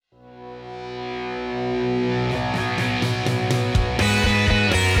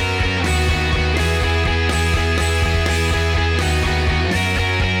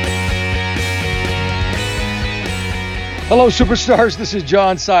Hello, superstars. This is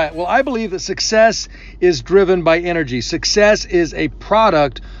John Syatt. Well, I believe that success is driven by energy. Success is a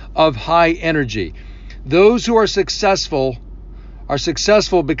product of high energy. Those who are successful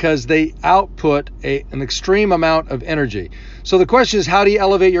because they output an extreme amount of energy. So the question is, how do you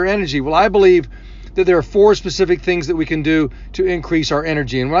elevate your energy? Well, I believe that there are 4 specific things that we can do to increase our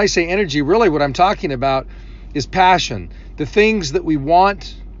energy. And when I say energy, really what I'm talking about is passion. The things that we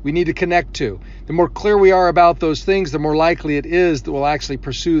want, we need to connect to. The more clear we are about those things, the more likely it is that we'll actually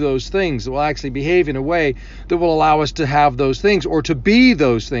pursue those things, that we'll actually behave in a way that will allow us to have those things or to be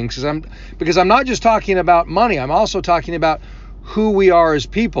those things. Because I'm not just talking about money, I'm also talking about who we are as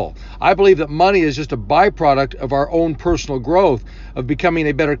people. I believe that money is just a byproduct of our own personal growth, of becoming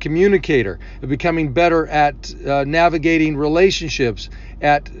a better communicator, of becoming better at navigating relationships,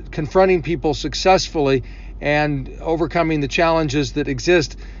 at confronting people successfully, and overcoming the challenges that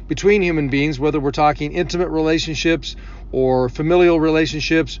exist between human beings, whether we're talking intimate relationships or familial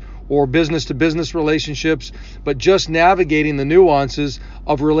relationships or business-to-business relationships, but just navigating the nuances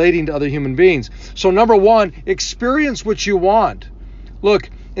of relating to other human beings. So number 1, experience what you want.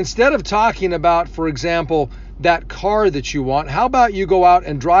 Look, instead of talking about, for example, that car that you want, how about you go out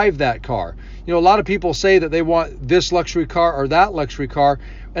and drive that car? You know, a lot of people say that they want this luxury car or that luxury car,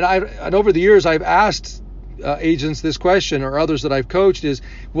 and over the years I've asked agents this question, or others that I've coached, is,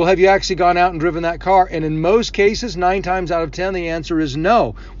 well, have you actually gone out and driven that car? And in most cases, 9 times out of 10, the answer is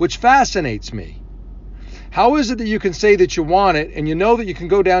no, which fascinates me. How is it that you can say that you want it, and you know that you can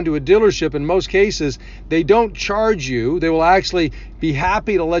go down to a dealership? In most cases, they don't charge you. They will actually be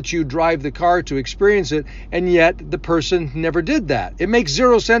happy to let you drive the car to experience it, and yet the person never did that. It makes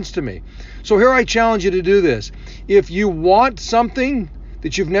 0 sense to me. So here I challenge you to do this. If you want something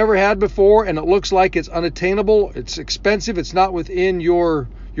that you've never had before and it looks like it's unattainable, it's expensive, it's not within your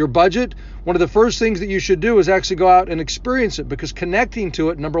budget, one of the first things that you should do is actually go out and experience it, because connecting to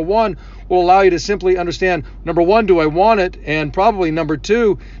it, number 1, will allow you to simply understand, number 1, do I want it? And probably number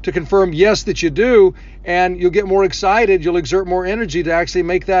 2, to confirm yes that you do, and you'll get more excited, you'll exert more energy to actually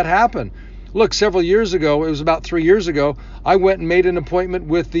make that happen. Look, several years ago, it was about 3 years ago, I went and made an appointment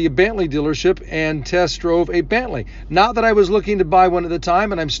with the Bentley dealership and test drove a Bentley. Not that I was looking to buy one at the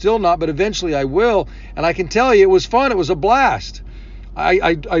time, and I'm still not, but eventually I will. And I can tell you, it was fun. It was a blast.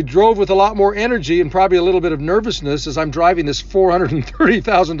 I drove with a lot more energy and probably a little bit of nervousness as I'm driving this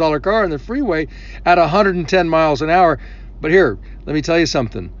 $430,000 car on the freeway at 110 miles an hour. But here, let me tell you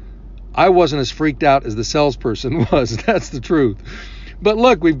something. I wasn't as freaked out as the salesperson was. That's the truth. But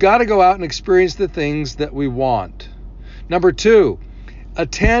look, we've got to go out and experience the things that we want. Number 2,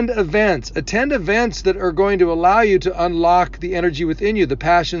 attend events. Attend events that are going to allow you to unlock the energy within you, the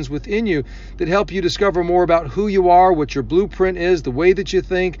passions within you that help you discover more about who you are, what your blueprint is, the way that you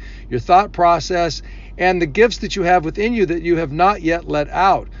think, your thought process, and the gifts that you have within you that you have not yet let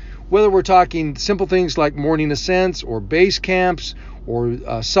out. Whether we're talking simple things like morning ascents or base camps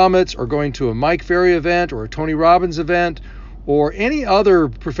or summits, or going to a Mike Ferry event or a Tony Robbins event, or any other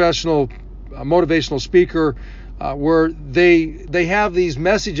professional motivational speaker where they have these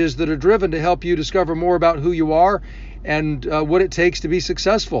messages that are driven to help you discover more about who you are and what it takes to be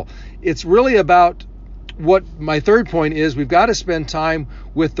successful. It's really about what my third point is. We've got to spend time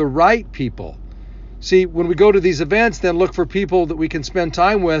with the right people. See, when we go to these events, then look for people that we can spend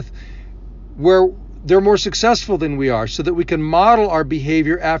time with where they're more successful than we are, so that we can model our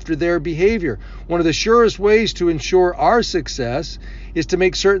behavior after their behavior. One of the surest ways to ensure our success is to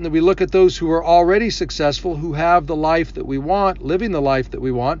make certain that we look at those who are already successful, who have the life that we want, living the life that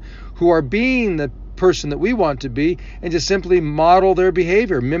we want, who are being the person that we want to be, and just simply model their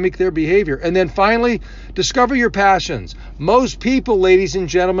behavior, mimic their behavior. And then finally, discover your passions. Most people, ladies and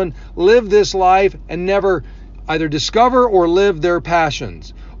gentlemen, live this life and never either discover or live their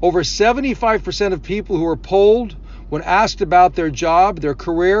passions. Over 75% of people who are polled, when asked about their job, their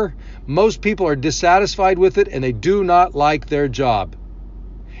career, most people are dissatisfied with it and they do not like their job.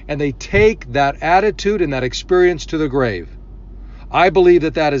 And they take that attitude and that experience to the grave. I believe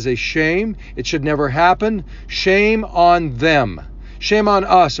that that is a shame. It should never happen. Shame on them. Shame on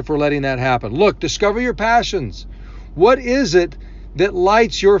us if we're letting that happen. Look, discover your passions. What is it that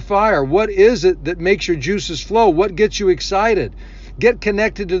lights your fire? What is it that makes your juices flow? What gets you excited? Get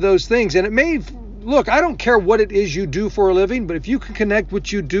connected to those things. And it may, look, I don't care what it is you do for a living, but if you can connect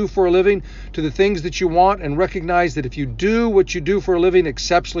what you do for a living to the things that you want and recognize that if you do what you do for a living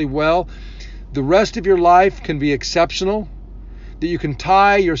exceptionally well, the rest of your life can be exceptional. that you can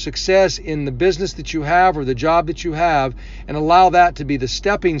tie your success in the business that you have or the job that you have and allow that to be the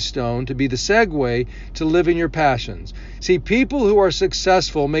stepping stone, to be the segue to living your passions. See, people who are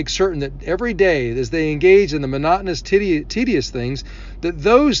successful make certain that every day as they engage in the monotonous, tedious things, that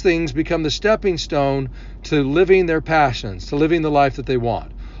those things become the stepping stone to living their passions, to living the life that they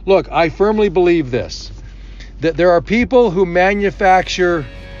want. Look, I firmly believe this, that there are people who manufacture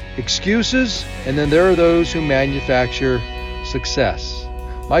excuses, and then there are those who manufacture success.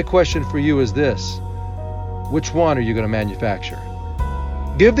 My question for you is this: which one are you going to manufacture?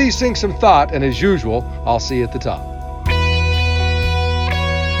 Give these things some thought, and as usual, I'll see you at the top.